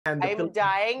And I'm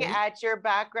dying at your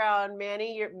background,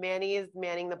 Manny. Manny is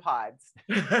manning the pods.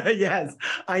 Yes,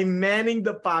 I'm manning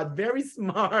the pod. Very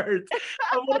smart.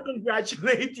 I want to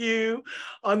congratulate you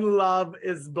on Love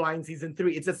is Blind Season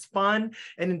 3. It's as fun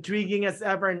and intriguing as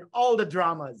ever in all the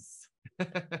dramas.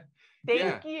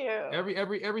 Thank you.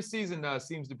 Every season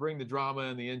seems to bring the drama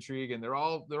and the intrigue, and they're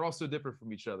all so different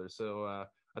from each other. So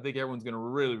I think everyone's gonna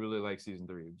really like season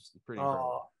 3. It's pretty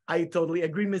incredible. I totally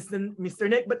agree, Mr.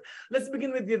 Nick. But let's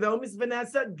begin with you though, Miss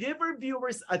Vanessa. Give our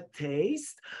viewers a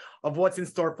taste of what's in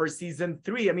store for season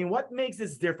 3. I mean, what makes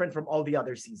this different from all the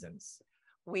other seasons?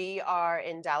 We are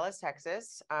in Dallas,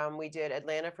 Texas. We did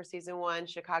Atlanta for season 1,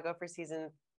 Chicago for season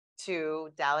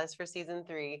 2, Dallas for season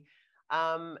 3.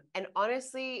 And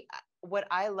honestly, what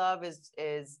I love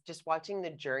is just watching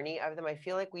the journey of them. I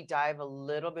feel like we dive a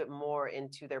little bit more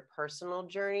into their personal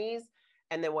journeys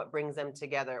and then what brings them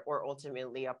together or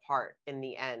ultimately apart in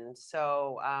the end.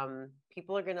 So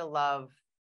people are going to love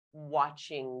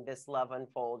watching this love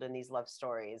unfold and these love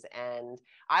stories. And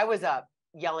I was up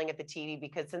yelling at the TV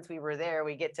because since we were there,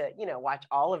 we get to, watch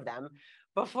all of them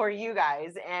before you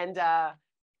guys. And I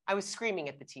was screaming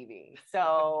at the TV.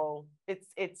 So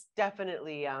it's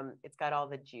definitely, it's got all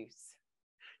the juice.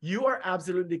 You are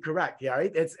absolutely correct. Yeah,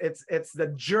 right. It's the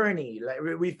journey. Like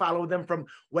we follow them from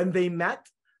when they met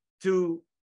to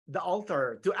the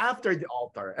altar to after the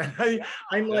altar, and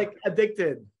I'm like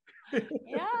addicted.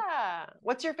 Yeah.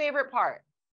 What's your favorite part?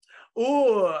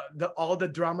 Oh, all the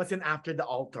dramas in after the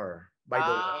altar. By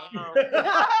the way.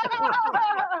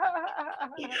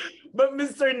 But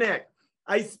Mr. Nick,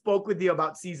 I spoke with you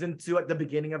about season 2 at the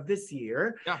beginning of this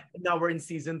year. Yeah. And now we're in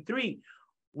season 3.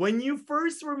 When you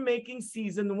first were making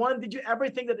season 1, did you ever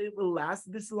think that it will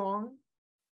last this long?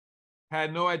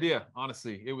 Had no idea,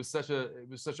 honestly. It was such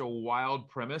a wild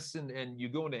premise, and you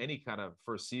go into any kind of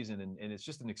first season, and it's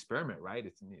just an experiment, right?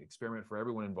 It's an experiment for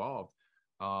everyone involved.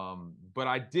 But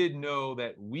I did know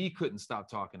that we couldn't stop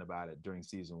talking about it during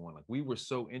season 1. Like we were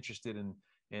so interested in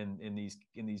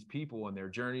these people and their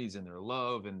journeys and their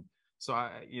love, and so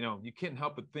you can't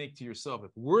help but think to yourself,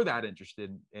 if we're that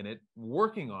interested in it,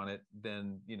 working on it,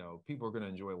 then people are going to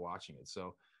enjoy watching it.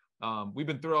 So we've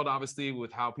been thrilled, obviously,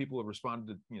 with how people have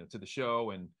responded to the show,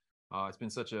 and it's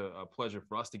been such a pleasure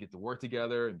for us to get to work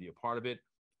together and be a part of it.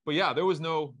 But yeah, there was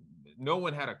no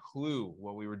one had a clue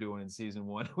what we were doing in season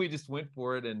 1. We just went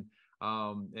for it, and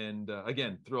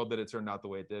again, thrilled that it turned out the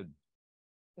way it did.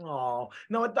 Oh,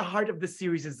 now at the heart of the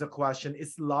series is the question: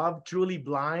 is love truly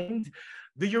blind?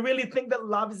 Do you really think that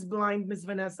love is blind, Miss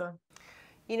Vanessa?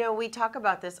 We talk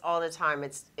about this all the time.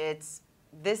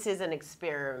 This is an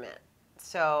experiment.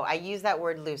 So I use that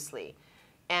word loosely.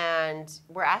 And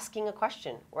we're asking a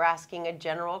question. We're asking a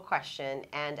general question.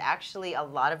 And actually, a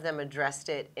lot of them addressed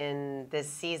it in this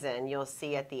season. You'll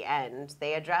see at the end,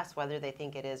 they address whether they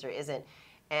think it is or isn't.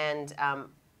 And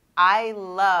I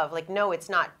love, no, it's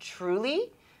not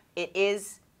truly. It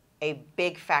is a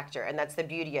big factor. And that's the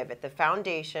beauty of it. The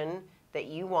foundation that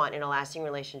you want in a lasting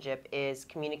relationship is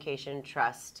communication,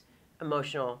 trust,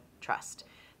 emotional trust.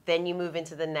 Then you move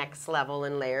into the next level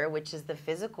and layer, which is the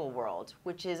physical world,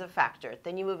 which is a factor.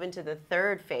 Then you move into the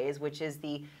third phase, which is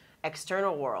the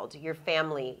external world, your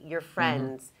family, your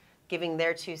friends, giving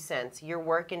their 2 cents, your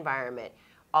work environment.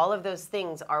 All of those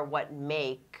things are what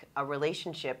make a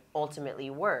relationship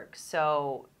ultimately work.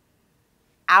 So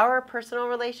our personal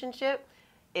relationship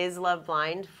is love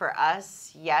blind for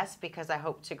us, yes, because I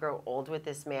hope to grow old with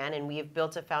this man, and we have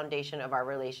built a foundation of our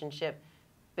relationship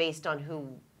based on who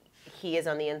he is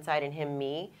on the inside and him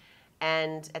me.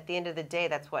 And at the end of the day,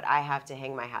 that's what I have to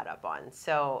hang my hat up on.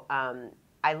 So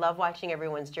I love watching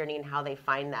everyone's journey and how they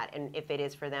find that, and if it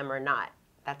is for them or not.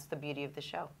 That's the beauty of the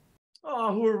show.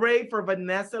 Oh, hooray for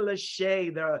Vanessa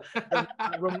Lachey, the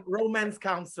romance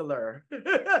counselor.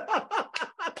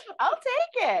 I'll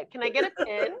take it. Can I get a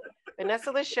pin?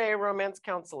 Vanessa Lachey, romance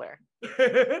counselor.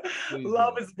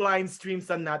 Love is Blind streams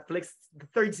on Netflix, the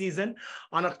 3rd season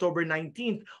on October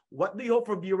 19th. What do you hope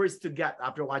for viewers to get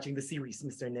after watching the series,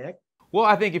 Mr. Nick? Well,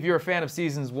 I think if you're a fan of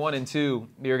seasons 1 and 2,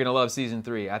 you're going to love season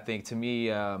 3. I think, to me,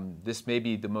 this may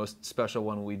be the most special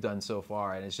one we've done so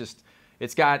far. And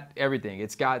it's got everything.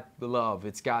 It's got the love.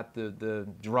 It's got the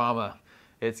drama.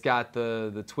 It's got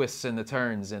the twists and the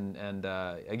turns. And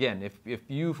again, if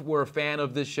you were a fan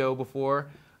of this show before,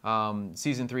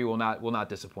 season 3 will not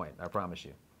disappoint. I promise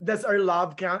you. Does our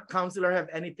love counselor have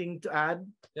anything to add?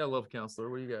 Yeah, love counselor.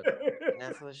 What do you got?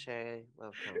 Vanessa Lachey,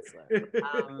 love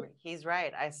counselor. He's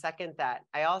right. I second that.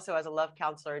 I also, as a love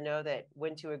counselor, know that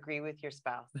when to agree with your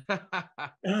spouse.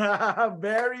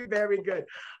 Very, very good.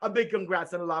 A big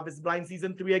congrats on Love is Blind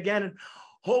season 3 again. And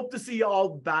Hope to see you all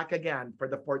back again for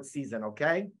the 4th season,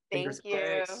 okay? Thank Fingers you.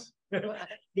 Thanks. crossed.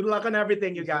 Good luck on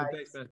everything, you guys. Thanks, man.